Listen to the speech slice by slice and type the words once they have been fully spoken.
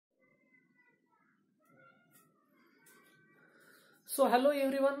So hello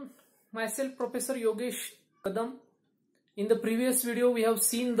everyone, myself Professor Yogesh Kadam. In the previous video we have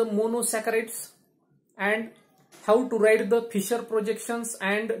seen the monosaccharides and how to write the Fisher projections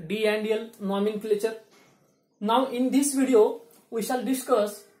and D and L nomenclature. Now in this video we shall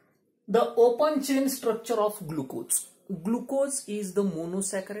discuss the open chain structure of glucose. Glucose is the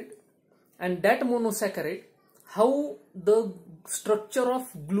monosaccharide, and that monosaccharide, how the structure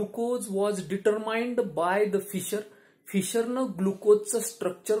of glucose was determined by the Fisher. फिशरनं ग्लुकोजचं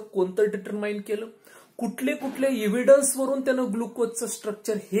structure कोणतं determine केलं, कुठले कुठले evidence वरून त्यानं ग्लुकोजचं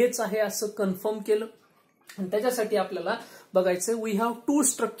structure हेच आहे असं confirm केलं. आणि त्याच्यासाठी आपल्याला बघायचं we have to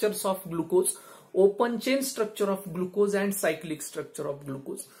structures of glucose, open chain structure of glucose and cyclic structure of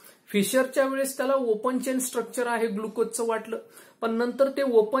glucose. फिशरच्या वेळेस त्याला ओपन चेन स्ट्रक्चर आहे ग्लुकोजचं वाटलं, पण नंतर ते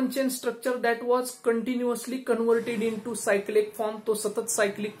open chain structure that was continuously converted in to cyclic form, तो सतत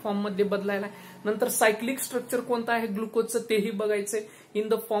सायक्लिक फॉर्म मध्ये बदलायला. नंतर सायक्लिक स्ट्रक्चर कोणतं आहे ग्लुकोजचं तेही बघायचंय in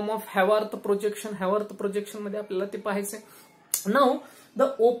the form of हॅवार्थ projection. हॅवार्थ projection मध्ये आपल्याला ते पाहायचंय. Now the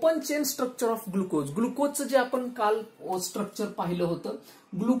open chain structure of glucose, ग्लुकोजचं जे आपण काल स्ट्रक्चर पाहिलं होतं,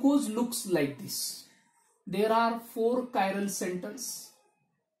 glucose looks like this. There are 4 chiral centres,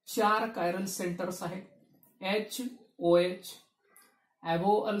 4 chiral centres आहेत. HOH,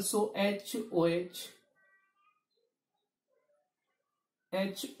 above also HOH,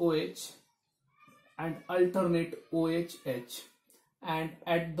 HOH and alternate OHH, and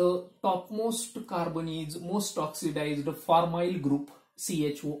at the topmost carbon is most oxidized formyl group,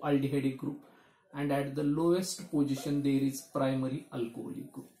 CHO aldehyde group, and at the lowest position there is primary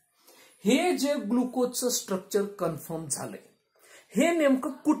alcoholic group. हे जे ग्लुकोजचं structure confirm झालंय, हे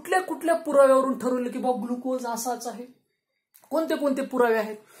नेमकं कुठल्या कुठल्या पुराव्यावरून ठरवलं की बाबा ग्लुकोज असाच आहे, कोणते कोणते पुरावे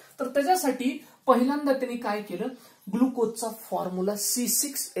आहेत. तर त्याच्यासाठी पहिल्यांदा त्यांनी काय केलं, ग्लुकोजचा फॉर्म्युला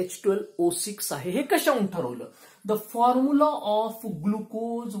C6H12O6 आहे. हे कशावरून ठरवलं? The formula of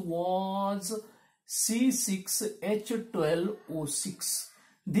glucose was C6H12O6.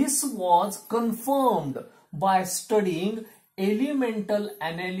 This was confirmed by studying elemental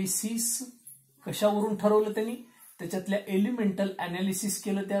analysis. कशावरून ठरवलं त्यांनी? त्याच्यातल्या एलिमेंटल अनालिसिस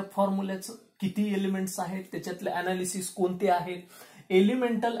केलं त्या फॉर्म्युल्याचं, किती एलिमेंट्स आहेत, त्याच्यातले अनालिसिस कोणते आहेत,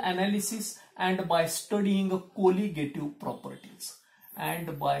 elemental analysis, and by studying colligative properties, and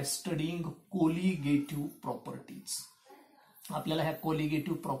by studying colligative properties. आपल्याला ह्या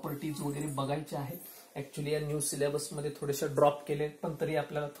कोलिगेटिव्ह प्रॉपर्टीज वगैरे बघायच्या आहेत. ऍक्च्युली या न्यू सिलेबस मध्ये थोडेसे ड्रॉप केले, पण तरी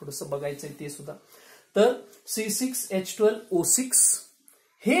आपल्याला थोडंसं बघायचंय ते सुद्धा. तर C6H12O6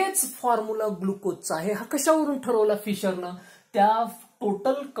 हेच फॉर्म्युला ग्लुकोजचा आहे. हा कशावरून ठरवला फिशरनं? त्या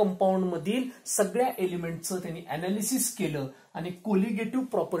टोटल कंपाऊंड मधील सगळ्या एलिमेंटचं त्यांनी अनालिसिस केलं आणि कोलिगेटिव्ह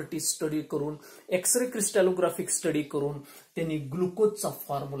प्रॉपर्टीज स्टडी करून, एक्सरे क्रिस्टॅलोग्राफिक स्टडी करून त्यांनी ग्लुकोजचा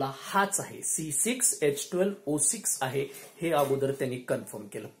फॉर्म्युला हाच आहे, C6H12O6 आहे, हे अगोदर त्यांनी कन्फर्म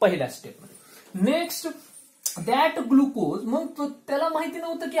केलं पहिल्या स्टेपमध्ये. नेक्स्ट दॅट ग्लुकोज, मग त्याला माहिती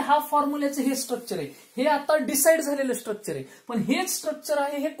नव्हतं की हा फॉर्म्युल्याचं हे स्ट्रक्चर आहे, हे आता डिसाईड झालेलं स्ट्रक्चर आहे, पण हेच स्ट्रक्चर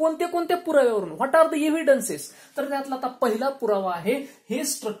आहे हे कोणत्या कोणत्या पुराव्यावरून, व्हॉट आर द एव्हिडन्सेस. तर त्यातला आता पहिला पुरावा आहे हे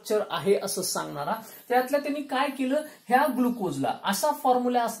स्ट्रक्चर आहे असं सांगणारा. त्यातल्या त्यांनी काय केलं, ह्या ग्लुकोजला, असा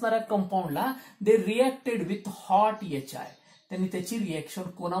फॉर्म्युला असणाऱ्या कंपाऊंडला दे रिएक्टेड विथ हॉट HI. त्यांनी त्याची रिएक्शन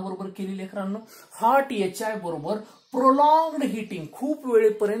कोणाबरोबर केली लेकरांनो? हॉट HI बरोबर. प्रोलॉंग्ड हिटिंग, खूप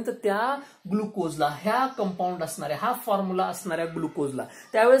वेळेपर्यंत त्या ग्लुकोजला, ह्या कंपाऊंड असणाऱ्या, हा फॉर्म्युला असणाऱ्या ग्लुकोजला,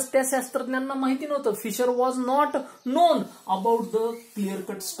 त्यावेळेस त्या शास्त्रज्ञांना माहिती नव्हतं. Fissure was not non about the clear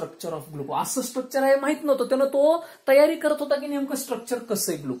cut structure of glucose. असं स्ट्रक्चर आहे माहित नव्हतं. त्यानं तो तयारी करत होता की नेमकं स्ट्रक्चर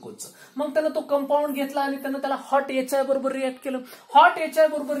कसं आहे ग्लुकोजचं. मग त्यानं तो कंपाऊंड घेतला आणि त्यानं त्याला हॉट HI बरोबर रिॲक्ट केलं. हॉट HI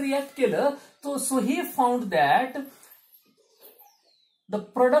बरोबर रिॲक्ट केलं तो so he found that the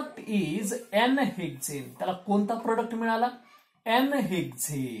product is N-हेक्झेन. त्याला कोणता प्रोडक्ट मिळाला?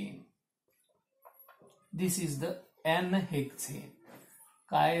 N-हेक्झेन. दिस इज द N-हेक्झेन.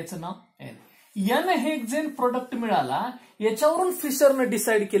 काय याचं नाव? N-हेक्झेन प्रोडक्ट मिळाला. याच्यावरून फिशरनं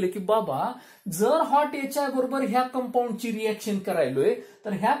डिसाईड केलं की बाबा जर हॉट HI बरोबर ह्या कंपाऊंडची रिएक्शन करायलोय,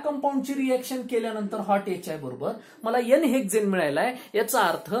 तर ह्या कंपाऊंडची रिएक्शन केल्यानंतर हॉट HI बरोबर मला N-हेक्झेन मिळालाय. याचा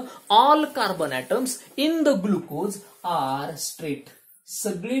earth all carbon atoms in the glucose R straight.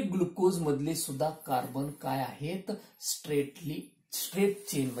 सगळे ग्लुकोज मधले सुद्धा कार्बन काय आहेत? स्ट्रेट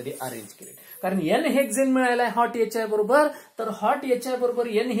चेन मध्ये अरेंज केले. कारण N-हेक्झेन मिळालाय हॉट HI बरोबर, तर हॉट HI बरोबर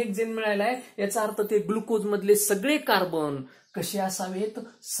N-हेक्झेन मिळालाय, याचा अर्थ ते ग्लुकोज मधले सगळे कार्बन कसे असावेत?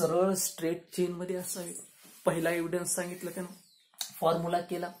 सरळ स्ट्रेट चेन मध्ये असावेत. पहिला एव्हिडन्स सांगितलं त्यानं, फॉर्म्युला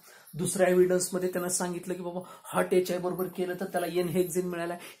केला. दुसऱ्या एव्हिडन्स मध्ये त्यानं सांगितलं की बाबा हॉट HI बरोबर केलं तर त्याला N-हेक्झेन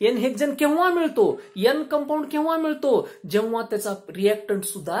मिळाला. N-हेक्झेन केव्हा मिळतो? N कंपाऊंड केव्हा मिळतो? जेव्हा त्याचा रिएक्टंट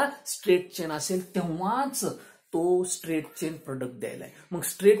सुद्धा स्ट्रेट चेन असेल तेव्हाच तो स्ट्रेट चेन प्रोडक्ट द्यायला आहे. मग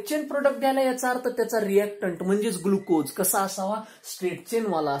स्ट्रेट चेन प्रोडक्ट द्यायला याचा अर्थ त्याचा रिएक्टंट म्हणजेच ग्लुकोज कसा असावा, स्ट्रेट चेन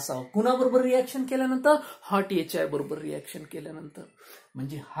वाला असावा. कुणाबरोबर रिएक्शन केल्यानंतर, हॉट HI बरोबर रिएक्शन केल्यानंतर.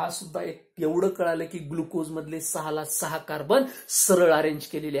 म्हणजे हा सुद्धा एक एवढं कळालं की ग्लुकोज मधले 6 कार्बन सरळ अरेंज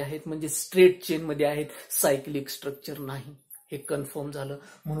केलेले आहेत, म्हणजे स्ट्रेट चेन मध्ये आहेत, सायक्लिक स्ट्रक्चर नाही. हे कन्फर्म झालं.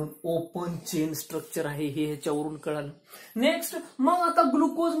 म्हणून ओपन चेन स्ट्रक्चर आहे हे ह्याच्यावरून कळालं. नेक्स्ट, मग आता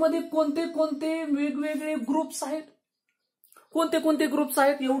ग्लुकोज मध्ये कोणते कोणते वेगवेगळे ग्रुप्स आहेत, कोणते कोणते ग्रुप्स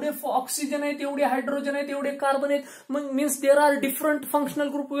आहेत, एवढे ऑक्सिजन आहेत, एवढे हायड्रोजन आहेत, एवढे कार्बन आहेत. मग means there are different functional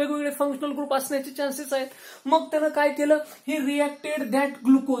group, वेगवेगळे फंक्शनल ग्रुप असण्याचे चान्सेस आहेत. मग त्यानं काय केलं, हे रिएक्टेड दॅट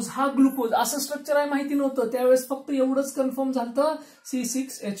ग्लुकोज, हा ग्लुकोज असं स्ट्रक्चर आहे माहिती नव्हतं त्यावेळेस, फक्त एवढंच कन्फर्म झालं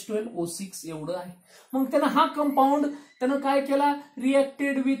C6H12O6 एवढं आहे. मग त्यानं हा कंपाऊंड त्यानं काय केला,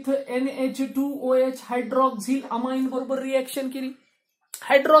 रिएक्टेड विथ NH2OH हायड्रॉक्झिल अमाइन बरोबर रिएक्शन केली.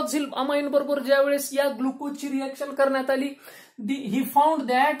 हायड्रॉक्झिल अमाइन बरोबर ज्यावेळेस या ग्लुकोजची रिएक्शन करण्यात आली, he found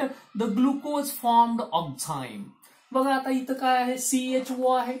that the glucose formed ऑक्झाईम. बघा आता इथं काय आहे,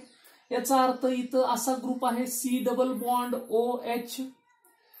 CHO आहे, याचा अर्थ इथं असा ग्रुप आहे C डबल बॉन्ड OH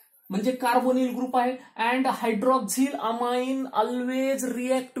म्हणजे कार्बोनिल ग्रुप आहे. And हायड्रॉक्झिल amine always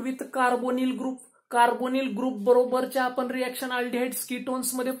react with carbonyl group. Carbonyl group बरोबरच्या आपण रिएक्शन अल्डिहाइड्स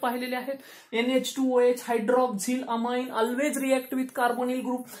कीटोन्स मध्ये पाहिलेले आहेत. NH2OH हायड्रॉक्झिल amine always react with carbonyl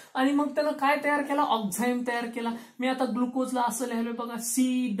group. आणि मग त्यानं काय तयार केला, ऑक्झाईम तयार केला. मी आता ग्लुकोजला असं लिहिलंय बघा, C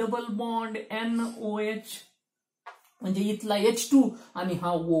डबल बॉन्ड NOH म्हणजे इथला H2 आणि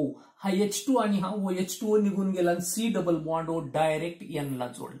हा O, हा H2 आणि हा O, H2O निघून गेला आणि C double bond O direct N ला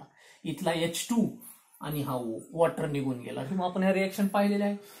जोडला. इथला H2 आणि हा O वॉटर निघून गेला. किंवा आपण हे रिएक्शन पाहिलेले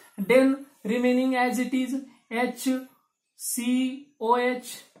आहे. Then remaining as it is HCOH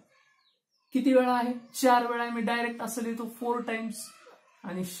किती वेळा आहे, 4 वेळा. मी डायरेक्ट असं लिहितो 4 टाइम्स.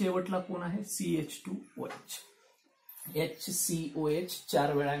 आणि शेवटला कोण आहे, CH2OH. HCOH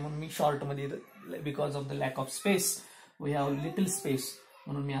 4 वेळा आहे म्हणून मी शॉर्ट मध्ये, because of the lack of space we have little space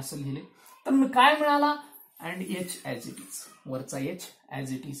म्हणून मी असं लिहिले. तर मी काय मिळाला, and H as it is, वरचा H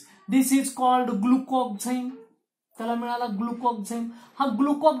as it is. This is called ग्लुकोक्झाईम. त्याला मिळाला ग्लुकोक्झाईम. हा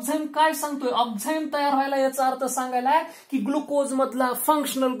ग्लुकोक्झाईम काय सांगतोय, ऑक्झाईम तयार व्हायला याचा अर्थ सांगायला की ग्लुकोज मधला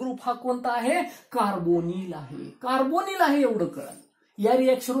फंक्शनल ग्रुप हा कोणता आहे, कार्बोनिल आहे. कार्बोनिल आहे एवढं कळलं. या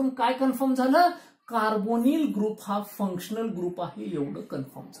रिएक्शनवरून काय कन्फर्म झालं, कार्बोनिल ग्रुप हा फंक्शनल ग्रुप आहे एवढं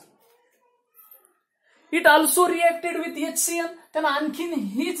कन्फर्म झालं. It also reacted with HCN. त्यानं आणखीन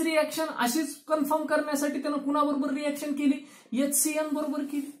हीच रिएक्शन अशीच कन्फर्म करण्यासाठी त्यानं कुणाबरोबर रिएक्शन केली, HCN बरोबर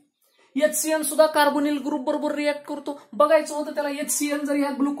केली. HCN सुद्धा कार्बोनिल ग्रुप बरोबर रिएक्ट करतो. बघायचं होतं त्याला HCN जर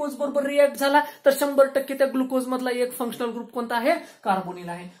ह्या ग्लुकोज बरोबर रिएक्ट झाला तर 100% त्या ग्लुकोज मधला एक फंक्शनल ग्रुप कोणता आहे, कार्बोनिल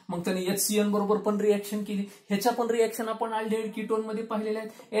आहे. मग त्याने HCN बरोबर पण रिएक्शन केली. ह्याच्या पण रिएक्शन आपण अल्डिहाइड कीटोन मध्ये पाहिलेले आहेत.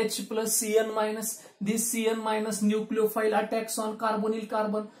 H plus CN minus, this CN minus न्यूक्लिओफाइल attacks on carbonyl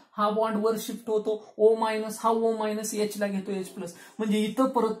carbon. हा बॉन्ड वर शिफ्ट होतो, O मायनस, हा O मायनस H ला घेतो H प्लस. म्हणजे इथं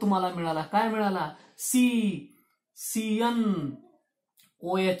परत तुम्हाला मिळाला काय मिळाला,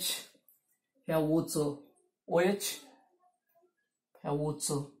 CNOH ह्या ओचं OH, ह्या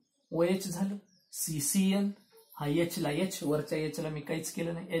ओचं OH झालं. CCN हा H ला H, वरच्या H ला मी काहीच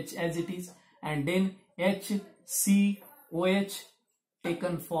केलं नाही, H as it is. And then HCOH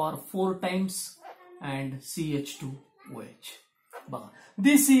taken for 4 times and CH2OH. बघा,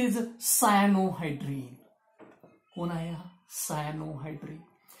 दिस इज सायनोहायड्रीन. कोण आहे हा, सायनोहायड्रीन.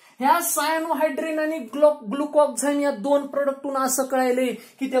 ह्या सायनोहायड्रीन आणि ग्लुकोक्झाईम या 2 प्रोडक्टून असं कळायलंय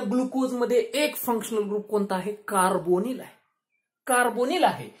की त्या ग्लुकोज मध्ये एक फंक्शनल ग्रुप कोणता आहे, कार्बोनिल आहे. कार्बोनिल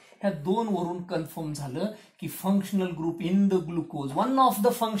आहे. ह्या 2 वरून कन्फर्म झालं की functional group in the glucose, one of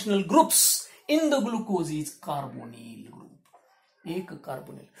the functional groups in the glucose is carbonyl group. एक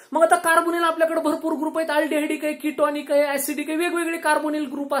कार्बोनिल. मग आता कार्बोनिल आपल्याकडे भरपूर ग्रुप आहेत, अल्डिहाइडिक आहे, कीटोनिक आहे, ऍसिडिक आहे, वेगवेगळे कार्बोनिल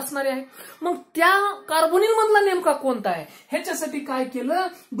ग्रुप असणारे आहेत. मग त्या कार्बोनिल मधला नेमका कोणता आहे, ह्याच्यासाठी काय केलं,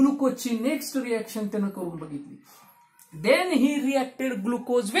 ग्लुकोजची नेक्स्ट रिएक्शन त्यानं करून बघितली. Then he reacted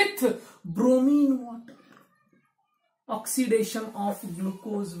glucose with bromine water. Oxidation of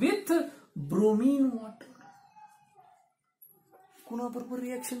glucose with bromine water. कुणाबरोबर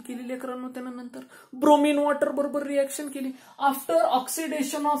reaction केली लेकरांनो, त्यानं नंतर ब्रोमीन वॉटर बरोबर रिएक्शन केली. After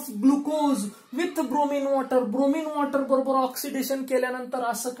oxidation of glucose with bromine water, bromine water बरोबर ऑक्सिडेशन केल्यानंतर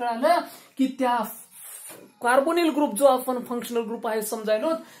असं कळालं की त्या कार्बोनिल ग्रुप जो आपण फंक्शनल ग्रुप आहे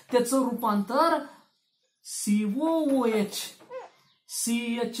समजायलो, त्याचं रूपांतर COOH,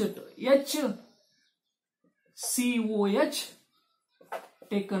 COH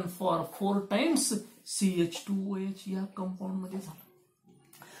taken for 4 times CH2OH या कंपाऊंड मध्ये झालं.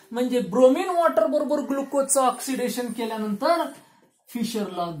 म्हणजे ब्रोमीन वॉटर बरोबर ग्लुकोजचं ऑक्सिडेशन केल्यानंतर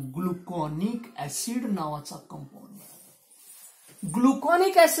फिशरला ग्लुकॉनिक ऍसिड नावाचा कंपाऊंड मिळाला.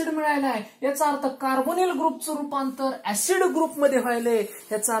 ग्लुकॉनिक ऍसिड मिळालाय याचा अर्थ कार्बोनिल ग्रुपचं रूपांतर ऍसिड ग्रुपमध्ये व्हायलंय,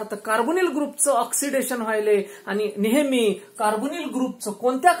 याचा अर्थ कार्बोनिल ग्रुपचं ऑक्सिडेशन व्हायलंय. आणि नेहमी कार्बोनिल ग्रुपचं,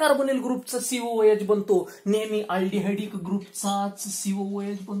 कोणत्या कार्बोनिल ग्रुपचं COOH बनतो? नेहमी अल्डिहाइडिक ग्रुपचाच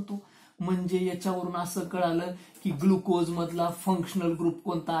COOH बनतो. म्हणजे याच्यावरून असं कळालं की ग्लुकोज मधला फंक्शनल ग्रुप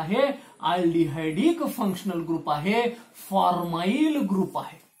कोणता आहे? अल्डिहाइडिक फंक्शनल ग्रुप आहे, फॉर्माइल ग्रुप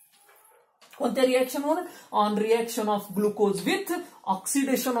आहे. कोणत्या रिएक्शन म्हणून? On reaction of glucose with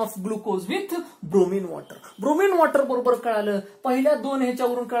oxidation of glucose with bromine water. Bromine water बरोबर कळालं, पहिल्या दोन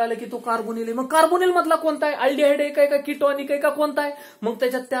ह्याच्यावरून कळालं की तो कार्बोनिल आहे. मग कार्बोनिल मधला कोणता आहे? अल्डिहाइड आहे का कीटोनिक आहे का कोणता आहे? मग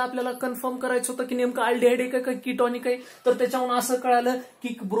त्याच्यात त्या आपल्याला कन्फर्म करायचं होतं की नेमकं अल्डिहाइड आहे का कीटोनिक आहे. तर त्याच्यावरून असं कळालं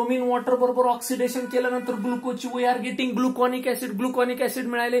की ब्रोमिन वॉटर बरोबर ऑक्सिडेशन केल्यानंतर ग्लुकोजची we R getting ग्लुकॉनिक acid. ग्लुकॉनिक acid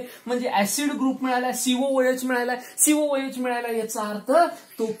मिळाले म्हणजे ऍसिड ग्रुप मिळाला, COOH मिळाला. COOH मिळाला याचा अर्थ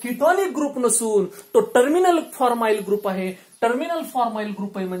तो कीटोनिक ग्रुप नसून तो टर्मिनल फॉर्माइल ग्रुप आहे. टर्मिनल फॉर्माइल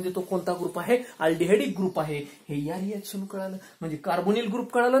ग्रुप आहे म्हणजे तो कोणता ग्रुप आहे? अल्डिहाइडिक ग्रुप आहे. हे या रिएक्शन कळालं. म्हणजे कार्बोनिल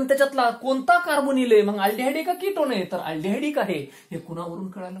ग्रुप कळालं आणि त्याच्यातला कोणता कार्बोनिल आहे? मग अल्डिहाइड का कीटोन आहे? तर अल्डिहाइडिक आहे. हे कुणावरून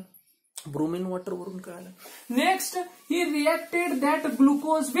कळालं? ब्रोमिन वॉटर वरून कळालं. Next, he reacted that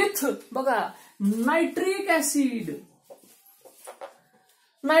glucose with, बघा, नायट्रिक ऍसिड.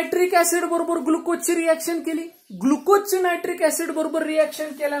 नायट्रिक ऍसिड बरोबर ग्लुकोजची रिएक्शन केली. ग्लुकोजची नायट्रिक ऍसिड बरोबर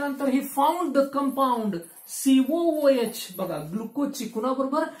रिएक्शन केल्यानंतर he found the compound COOH. बघा, ग्लुकोजची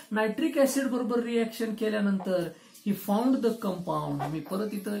कुणाबरोबर? नायट्रिक ऍसिड बरोबर रिएक्शन केल्यानंतर ही फाउंड द कंपाऊंड. मी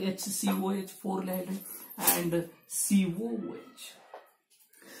परत इथं HCOH4 लिहिलंय अँड COOH.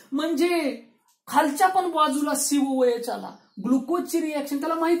 म्हणजे खालच्या पण बाजूला COOH आला. ग्लुकोजची रिएक्शन,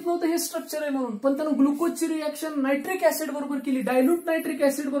 त्याला माहित नव्हतं हे स्ट्रक्चर आहे म्हणून, पण त्यानं ग्लुकोजची रिएक्शन नायट्रिक ऍसिड बरोबर केली, डायल्यूट नायट्रिक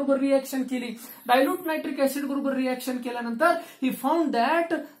ऍसिड बरोबर रिएक्शन केली. डायल्यूट नायट्रिक ऍसिड बरोबर रिएक्शन केल्यानंतर he found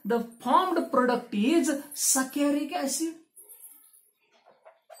that the formed product is सॅकॅरिक acid.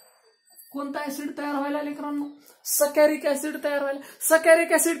 कोणता ऍसिड तयार व्हायला लेकरांनो? सॅकॅरिक ऍसिड तयार व्हायला.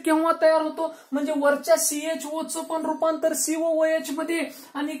 सॅकॅरिक ऍसिड केव्हा तयार होतो? म्हणजे वरच्या CHOचं पण रूपांतर COOH मध्ये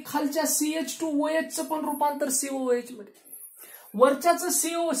आणि खालच्या CH2OH चं पण रूपांतर COOH मध्ये. वरच्याचं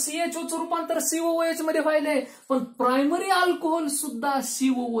CHOचं रूपांतर COOH मध्ये व्हायलंय, पण प्रायमरी अल्कोहोल सुद्धा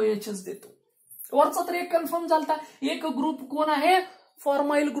COOHच देतो. वरचा तर एक कन्फर्म झालता, एक ग्रुप कोण आहे?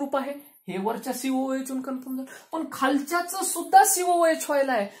 फॉर्माइल ग्रुप आहे. हे वरच्या COOH कन्फर्म झालं, पण खालच्याच सुद्धा COOH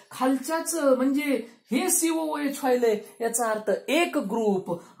व्हायलाय. खालच्याच म्हणजे हे COOH व्हायलंय याचा अर्थ एक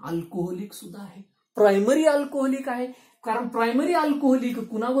ग्रुप अल्कोहोलिक सुद्धा आहे, प्रायमरी अल्कोहोलिक आहे. कारण प्रायमरी अल्कोहोलिक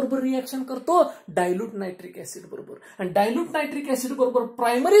कुणाबरोबर रिएक्शन करतो? डायल्यूट नायट्रिक ऍसिड बरोबर. आणि डायल्यूट नायट्रिक ऍसिड बरोबर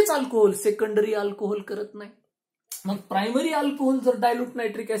प्रायमरीच अल्कोहोल, सेकंडरी अल्कोहोल करत नाही. मग प्रायमरी अल्कोहोल जर डायल्यूट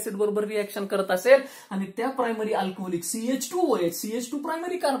नायट्रिक ऍसिड बरोबर रिएक्शन करत असेल आणि त्या primary alcoholic CH2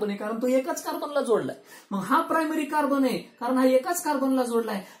 primary carbon आहे कारण तो एकाच कार्बनला जोडलाय. मग हा प्रायमरी कार्बन आहे कारण हा एकाच कार्बनला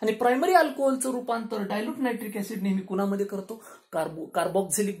जोडलाय. आणि प्रायमरी अल्कोहोलचं रूपांतर डायल्यूट नायट्रिक ऍसिड नेहमी कुणामध्ये करतो?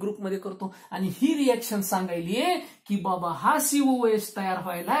 कार्बोक्सिलिक ग्रुपमध्ये करतो. आणि ही रिएक्शन सांगायली आहे की बाबा हा COOH तयार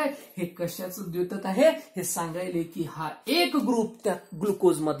व्हायलाय, हे कशाचं द्योतक आहे? हे सांगायले की हा एक ग्रुप त्या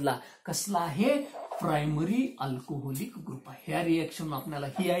ग्लुकोज मधला कसला आहे? प्रायमरी अल्कोहोलिक ग्रुप आहे. ह्या रिएक्शन आपल्याला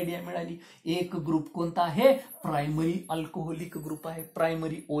ही आयडिया मिळाली. एक ग्रुप कोणता आहे? प्रायमरी अल्कोहोलिक ग्रुप आहे,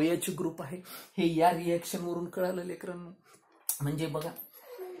 प्रायमरी OH ग्रुप आहे. हे या रिएक्शन वरून कळालं लेकरांनो. म्हणजे बघा,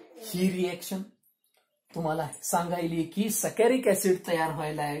 ही रिएक्शन तुम्हाला सांगायली की सॅकॅरिक ऍसिड तयार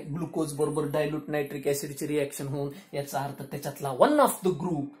व्हायला आहे ग्लुकोज बरोबर डायल्यूट नायट्रिक ऍसिडची रिएक्शन होऊन. याचा अर्थ त्याच्यातला one of the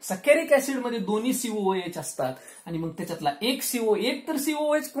group, सॅकॅरिक acid मध्ये दोन्ही COOH असतात आणि मग त्याच्यातला एक तर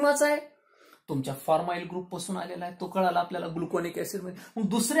COOH कुणाचा आहे? तुमच्या फॉर्माइल ग्रुप पासून आलेला आहे, तो कळाला आपल्याला ग्लुकोनिक ऍसिड मध्ये. मग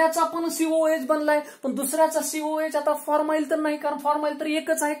दुसऱ्याचा पण COOH बनलाय, पण दुसऱ्याचा COOH आता फॉर्माइल तर नाही कारण फॉर्माइल तर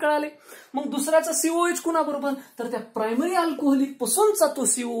एकच आहे कळाले. मग दुसऱ्याचा COOH कुणाबरोबर? तर त्या प्रायमरी अल्कोहोलिक पासूनचा तो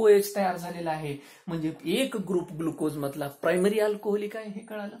COOH तयार झालेला आहे. म्हणजे एक ग्रुप ग्लुकोज मधला प्रायमरी अल्कोहोलिक आहे हे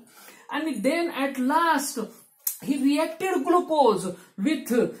कळालं. आणि then at last he reacted glucose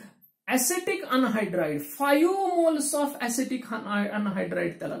with acetic anhydride. 5 moles of acetic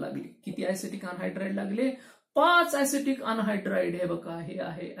anhydride त्याला लागले. किती ऍसिटिक अनहायड्राइड लागले? 5 ऍसिटिक अनहायड्राइड. हे बघा, हे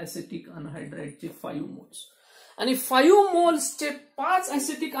आहे ऍसिटिक अनहायड्राइडचे 5 मोल्स. आणि 5 मोल्सचे 5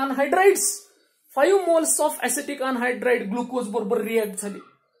 acetic anhydrides, 5 moles of acetic anhydride glucose बरोबर रिएक्ट झाले.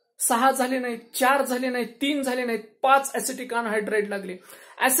 6 झाले नाहीत, 4 झाले नाहीत, 3 झाले नाहीत, 5 ऍसिटिक अनहायड्राइड लागले.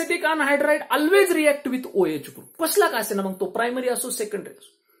 Acetic anhydride always react with OH group. कसला का असे ना, मग तो प्रायमरी असो सेकंडरी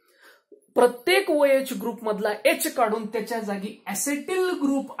असो. प्रत्येक OH ग्रुप मधला H काढून त्याच्या जागी ऍसेटिल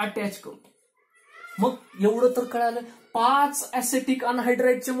ग्रुप अटॅच करतो. मग एवढं तर कळालं. 5 ऍसिटिक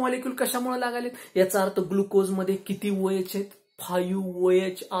अनहायड्राइडचे मॉलिक्यूल कशामुळे लागाले? याचा अर्थ ग्लुकोज मध्ये किती OH आहेत? 5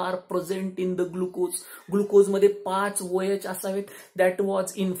 OH R present in the glucose. ग्लुकोजमध्ये 5 OH असावेत. That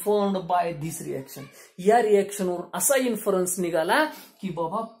was informed by this reaction. या रिएक्शनवरून असा इन्फरन्स निघाला की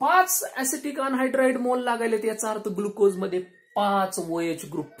बाबा 5 ऍसिटिक अनहायड्राइड मोल लागायलेत. याचा अर्थ ग्लुकोजमध्ये 5 OH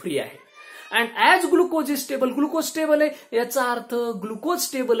ग्रुप फ्री आहे. And as glucose is stable, glucose stable आहे याचा अर्थ ग्लुकोज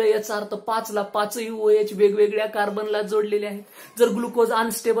स्टेबल आहे याचा अर्थ 5 ला 5ही OH वेगवेगळ्या कार्बनला जोडलेले आहेत. जर ग्लुकोज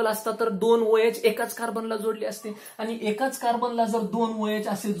अनस्टेबल असता तर 2 OH एकाच कार्बनला जोडले असते आणि एकाच कार्बनला जर 2 OH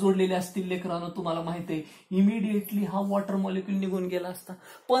असे जोडलेले असतील लेकरांनो, तुम्हाला माहिती आहे इमिडिएटली हा वॉटर मॉलिक्यूल निघून गेला असता.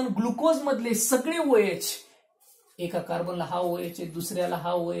 पण ग्लुकोज मधले सगळे OH, एका कार्बनला हा OH आहे, दुसऱ्याला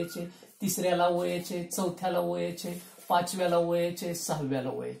हा OH आहे, तिसऱ्याला OH आहे, चौथ्याला OH आहे, पाचव्याला OH आहे, सहाव्याला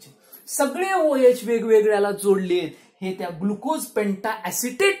OH आहे, सगळे OH वेगवेगळ्याला जोडलेत. हे त्या ग्लुकोज पेंटा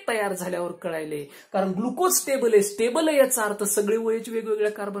ऍसिटेट तयार झाल्यावर कळायले. कारण ग्लुकोज स्टेबल आहे, स्टेबल आहे याचा अर्थ सगळे OH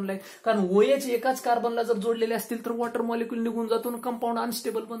वेगवेगळ्या कार्बनला आहेत. कारण OH एकाच कार्बनला जर जोडलेले असतील तर वॉटर मॉलिक्यूल निघून जातो आणि कंपाऊंड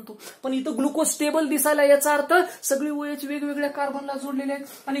अनस्टेबल बनतो. पण इथं ग्लुकोज स्टेबल दिसायला याचा अर्थ सगळे OH वेगवेगळ्या कार्बनला जोडलेले आहेत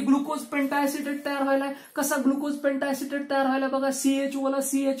आणि ग्लुकोज पेंटा ऍसिटेट तयार व्हायला. कसा ग्लुकोज पेंटा ऍसिटेट तयार व्हायला बघा, CHO ला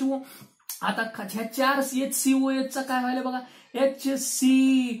CHO. आता ह्या 4 HCOH चा काय व्हायला बघा,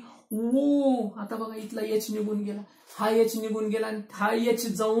 HCO. आता बघा इथला H निघून गेला, हा H निघून गेला आणि हा H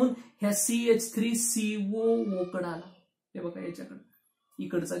जाऊन ह्या CH3CO कडे आला. हे बघा याच्याकडे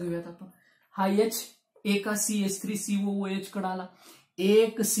इकडचा घेऊयात आपण. हा H एका CH3COOH कडे आला,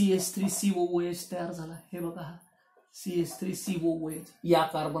 एक CH3COOH तयार झाला. हे बघा हा CH3COOH या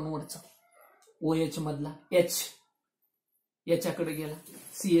कार्बनवरचा OH मधला H याच्याकडे गेला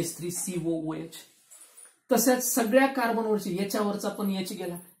CH3COOH. तसंच सगळ्या कार्बनवरचे याच्यावरचा पण H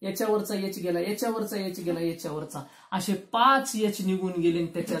गेला, याच्यावरचा H गेला, याच्यावरचा H गेला, याच्यावरचा, असे 5 H निघून गेले.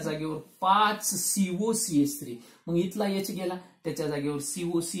 त्याच्या जागेवर 5 COCH3. मग इथला H गेला, त्याच्या जागेवर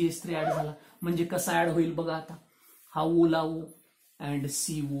COCH3 ऍड झाला. म्हणजे कसा ऍड होईल बघा आता, हा O ला O अँड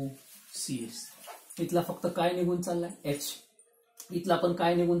COCH3. इथला फक्त काय निघून चाललाय H, इथला पण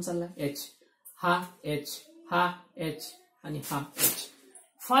काय निघून चाललाय H, हा H, हा H आणि हा H,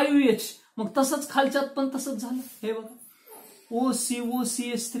 5H. मग तसंच खालच्यात पण तसंच झालं. हे बघा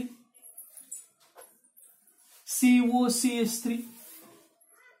OCOCH3, COCH3,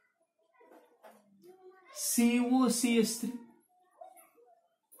 COCH3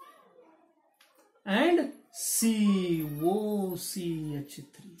 and COCH3.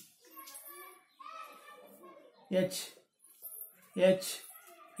 H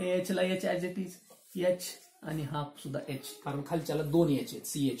H ला H as it is H आणि हा सुद्धा H, कारण खालच्याला 2 H आहेत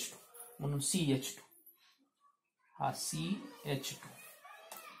CH2 म्हणून CH2, हा CH2.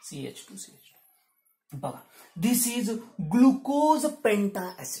 बघा दिस इज ग्लुकोज पेंटा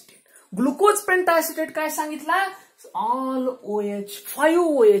ऍसिटेट. ग्लुकोज पेंटा ऍसिटेट काय सांगितला, all OH 5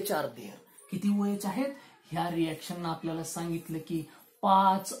 OH R there. किती OH आहेत, ह्या रिएक्शन आपल्याला सांगितलं की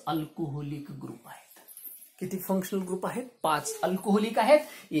 5 अल्कोहोलिक ग्रुप आहेत. किती फंक्शनल ग्रुप आहेत, 5 अल्कोहोलिक आहेत,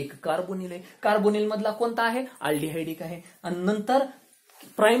 एक कार्बोनिल आहे. कार्बोनिल मधला कोणता आहे, अल्डिहाइडिक आहे. आणि नंतर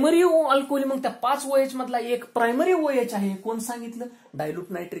प्रायमरी अल्कोहोल, मग त्या 5 OH मधला एक प्रायमरी OH आहे. कोण सांगितलं,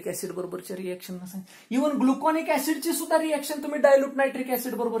 डायल्यूट नायट्रिक ऍसिड बरोबरच्या रिएक्शन सांगितलं. इव्हन ग्लुकॉनिक ऍसिडची सुद्धा रिएक्शन तुम्ही डायल्यूट नायट्रिक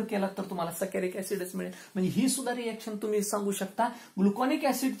ऍसिड बरोबर केलात तर तुम्हाला सॅकॅरिक ऍसिडच मिळेल. म्हणजे ही सुद्धा रिएक्शन तुम्ही सांगू शकता. ग्लुकॉनिक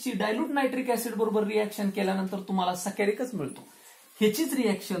ऍसिडची डायल्यूट नायट्रिक ऍसिड बरोबर रिएक्शन केल्यानंतर तुम्हाला सॅकॅरिकच मिळतो. ह्याचीच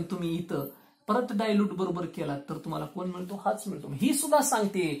रिएक्शन तुम्ही इथं परत डायल्यूट बरोबर केलात तर तुम्हाला कोण मिळतो, हाच मिळतो. ही सुद्धा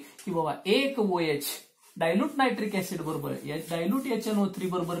सांगते की बाबा एक OH डायल्यूट नायट्रिक ऍसिड बरोबर डायल्यूट HNO3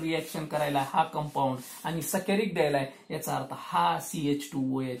 बरोबर रिएक्शन करायला हा कंपाऊंड आणि सॅकॅरिक द्यायला, याचा अर्थ हा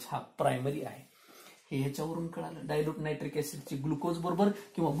CH2OH हा प्रायमरी आहे. हे ह्याच्यावरून कळालं. डायल्यूट नायट्रिक ऍसिडची ग्लुकोज बरोबर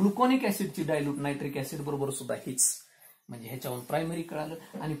किंवा ग्लुकॉनिक ऍसिडची डायल्यूट नायट्रिक ऍसिड बरोबर सुद्धा हीच, म्हणजे ह्याच्यावरून प्रायमरी कळालं.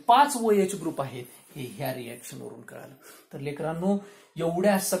 आणि 5 OH ग्रुप आहेत हे ह्या रिएक्शनवरून कळालं. तर लेकरांनो,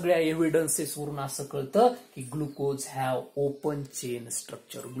 एवढ्या सगळ्या एव्हिडन्सेस वरून असं कळतं की glucose have open chain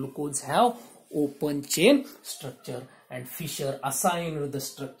structure. Glucose have open chain structure and fissure assigned the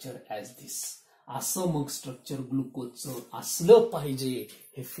structure as दिस. असं मग स्ट्रक्चर ग्लुकोजचं असलं पाहिजे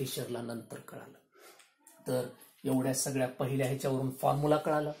हे फिशरला नंतर कळालं. तर एवढ्या सगळ्या पहिल्या ह्याच्यावरून फॉर्म्युला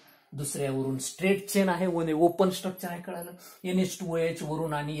कळालं, दुसऱ्यावरून स्ट्रेट चेन आहे, ओपन स्ट्रक्चर आहे कळालं, NH2OH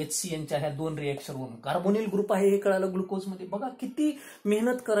वरून आणि HCNच्या ह्या 2 रिएक्शन वरून कार्बोनिल ग्रुप आहे हे कळालं ग्लुकोजमध्ये. बघा किती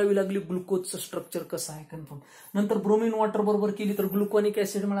मेहनत करावी लागली ग्लुकोजचं स्ट्रक्चर कसं आहे कन्फर्म. नंतर ब्रोमिन वॉटर बरोबर केली तर ग्लुकॉनिक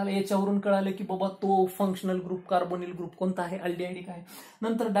ऍसिड मिळाला. याच्यावरून कळालं की बाबा तो फंक्शनल ग्रुप कार्बोनिल ग्रुप कोणता आहे, अल्डिहाइडिक आहे.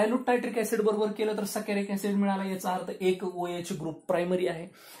 नंतर डायल्यूट नायट्रिक ऍसिड बरोबर केलं तर सॅकॅरिक ऍसिड मिळाला. याचा अर्थ एक OH ग्रुप प्रायमरी आहे.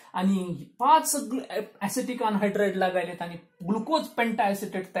 आणि 5 ऍसिटिक अनहायड्राइड लागायलेत आणि ग्लुकोज पेंटा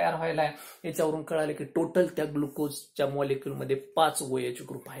ऍसिटेट तयार व्हायला याच्यावरून कळाले की टोटल त्या ग्लुकोजच्या मॉलिक्युलमध्ये 5 OH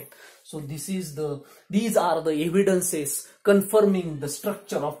ग्रुप आहेत. So these are the evidences confirming the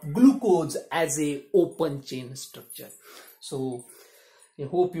structure of glucose as a open chain structure. So I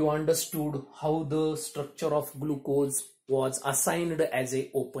hope you understood how the structure of glucose was assigned as a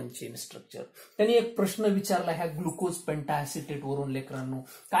open chain structure. त्यांनी एक प्रश्न विचारला ह्या glucose पेंटाएसिटेट वरून लेकरांनो.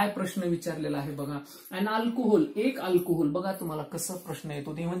 काय प्रश्न विचारलेला आहे बघा. अन अल्कोहोल, एक अल्कोहोल बघा तुम्हाला कसं प्रश्न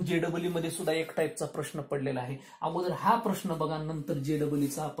येतो. इव्हन जेडब्ल्यू मध्ये सुद्धा एक टाईपचा प्रश्न पडलेला आहे. अगोदर हा प्रश्न बघा, नंतर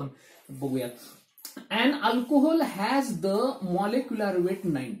जेडब्ल्यूचा आपण बघूयात. अन alcohol has the molecular weight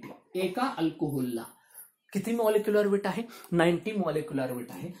 90. एका अल्कोहोलला किती मॉलिक्युलर वेट आहे? 90 मॉलिक्युलर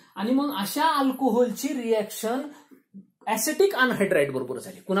वेट आहे. आणि मग अशा अल्कोहोलची रिएक्शन ऍसिटिक अनहायड्राइड बरोबर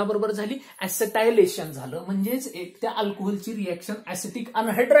झाली. कुणाबरोबर झाली? ऍसिटायलेशन झालं, म्हणजेच त्या अल्कोहोलची रिएक्शन ऍसिटिक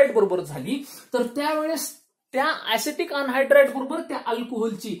अनहायड्राइड बरोबर झाली. तर त्यावेळेस त्या ऍसिटिक अनहायड्राइड बरोबर त्या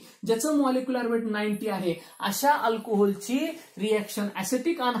अल्कोहोलची, ज्याचं मॉलिक्युलर वेट 90 आहे, अशा अल्कोहोलची रिएक्शन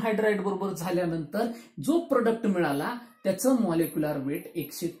ऍसिटिक अनहायड्राइड बरोबर झाल्यानंतर जो प्रोडक्ट मिळाला त्याचं मॉलिक्युलर वेट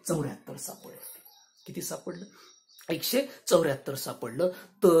 174 सापडलं. किती सापडलं? 174 सापडलं.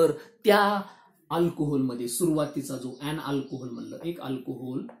 तर त्या अल्कोहोलमध्ये सुरुवातीचा जो एन अल्कोहोल म्हणलं, एक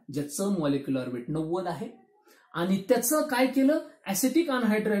अल्कोहोल ज्याचं मॉलिक्युलर वेट 90 आहे आणि त्याचं काय केलं? ऍसिटिक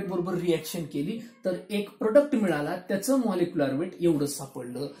अनहायड्राइड बरोबर रिएक्शन केली, तर एक प्रोडक्ट मिळाला, त्याचं मॉलिक्युलर वेट एवढं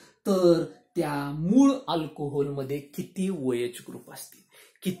सापडलं. तर त्या मूळ अल्कोहोलमध्ये किती OH ग्रुप असतील?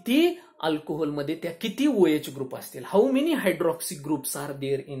 किती अल्कोहोलमध्ये त्या किती OH ग्रुप असतील? How many hydroxy groups R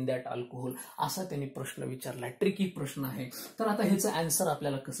there in that alcohol? असा त्यांनी प्रश्न विचारला. ट्रिकी प्रश्न आहे. तर आता ह्याचं आन्सर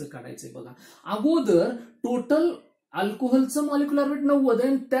आपल्याला कसं काढायचंय बघा. अगोदर टोटल अल्कोहोलचं मॉलिक्युलर वेट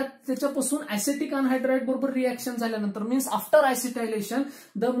 90 आहे, त्याच्यापासून ऍसिटिक अनहायड्राइड बरोबर रिएक्शन झाल्यानंतर means after ऍसिटायलेशन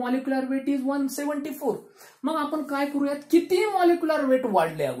the molecular weight is 174. मग आपण काय करूयात? किती मॉलिक्युलर वेट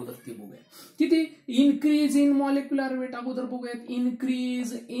वाढले अगोदर ते बघूया. किती? इन्क्रीज इन मॉलिक्युलर वेट अगोदर बघूयात.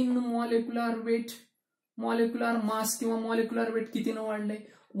 Increase in molecular weight, molecular mass किंवा मॉलिक्युलर वेट कितीनं वाढले?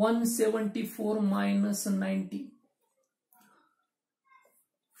 174 मायनस 90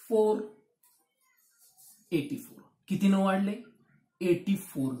 484. कितीनं वाढले?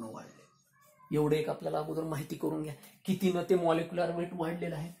 84 न वाढले. एवढं एक आपल्याला अगोदर माहिती करून घ्या कितीनं ते मॉलिक्युलर वेट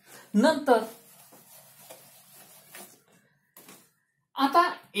वाढलेलं आहे. नंतर आता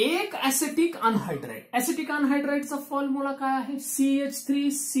एक ऍसिटिक अनहायड्राइड, ऍसिटिक अनहायड्राइडचा फॉर्म्युला काय आहे?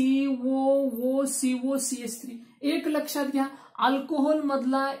 CH3COOCOCH3. एक लक्षात घ्या, अल्कोहोल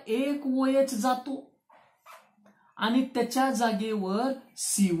मधला एक OH जातो आणि त्याच्या जागेवर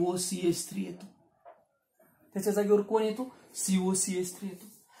COCH3 येतो. त्याच्या जागेवर कोण येतो? COCH3 येतो.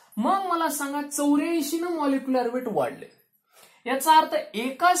 मग मला सांगा 84 न मॉलिक्युलर वेट वाढले. याचा अर्थ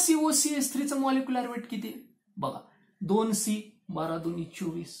एका COCH3चं मॉलिक्युलर वेट किती? बघा, 2C 12 2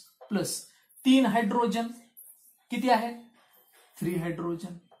 24 प्लस 3 हायड्रोजन किती आहे? 3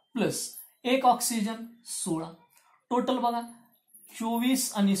 हायड्रोजन प्लस 1 ऑक्सिजन 16. टोटल बघा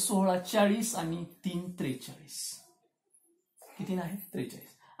 24 आणि 16 40 आणि 3 43. किती आहे? 43.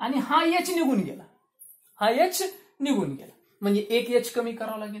 आणि हा H निघून गेला, हा H निघून गेला, म्हणजे एक H कमी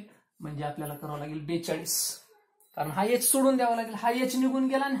करावं लागेल, म्हणजे आपल्याला करावं लागेल 42. कारण हा H सोडून द्यावा लागेल. हा H निघून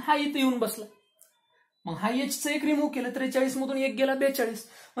गेला आणि हा इथे येऊन बसला. मग हा Hचं एक रिमूव्ह केलं, 43 मधून एक गेला 42.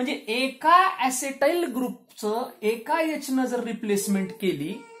 म्हणजे एका ऍसेटाइल ग्रुपचं एका H न जर रिप्लेसमेंट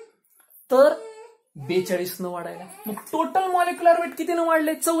केली तर 42 न वाढायला. मग टोटल मॉलिक्युलर वेट कितीनं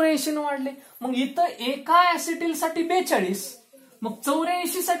वाढले? 84 न वाढले. मग इथं एका ऍसिटिल साठी 42, मग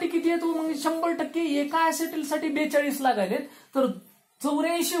 84 साठी किती येतो? मग 100% एका ऍसिटिल साठी 42 लागायलेत. तर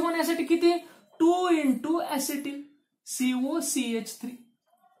 84 होण्यासाठी किती? 2 इंटू ऍसिटिल COCH3.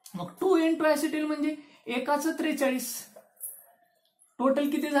 मग 2 इंटू ऍसिटिल म्हणजे एकाचं 43. टोटल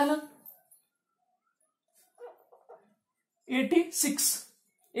किती झालं?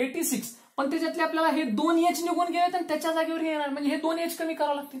 86. पण त्याच्यातले आपल्याला हे 2 H निघून गेले तर त्याच्या जागेवर येणार, म्हणजे हे 2 H कमी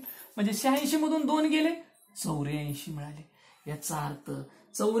करावं लागतील. म्हणजे 86 मधून 2 गेले, 84 मिळाले. याचा अर्थ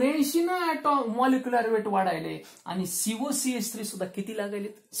 84 न मॉलिक्युलर वेट वाढायले आणि COCH3 सुद्धा किती लागायले?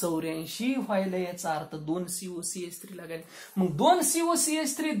 84 व्हायला. याचा अर्थ 2 COCH3 लागायले. मग 2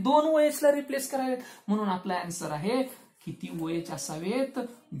 COCH3 2 OH ला रिप्लेस करायला, म्हणून आपला आन्सर आहे किती OH असावेत?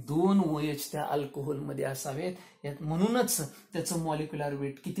 2 OH त्या अल्कोहोलमध्ये असावेत. म्हणूनच त्याचं मॉलिक्युलर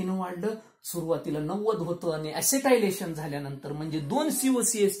वेट कितीनं वाढलं? सुरुवातीला 90 होतं आणि ऍसेटायलेशन झाल्यानंतर म्हणजे 2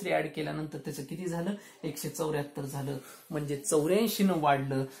 COCH3 ऍड केल्यानंतर त्याचं किती झालं 174 झालं. म्हणजे 84 न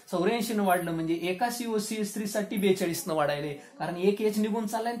वाढलं. 84 न वाढलं म्हणजे एका COCH3 साठी 42 न वाढायले, कारण एक एच निघून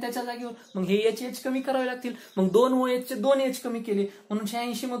चाललाय त्याच्या जागेवर. मग हे एच कमी करावे लागतील. मग 2 OH चे 2 एच कमी केले म्हणून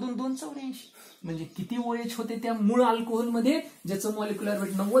 86 मधून 2 84. म्हणजे किती OH होते त्या मूळ अल्कोहोलमध्ये, ज्याचं मॉलिक्युलर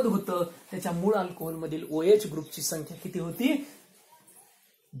वेट 90 होतं, त्याच्या मूळ अल्कोहोल मधील OH ग्रुपची संख्या किती होती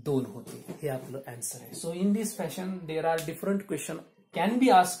 2 होते. हे आपलं आन्सर आहे. So in this fashion there are different question can be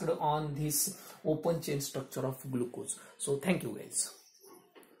asked on this open chain structure of glucose. So thank you guys.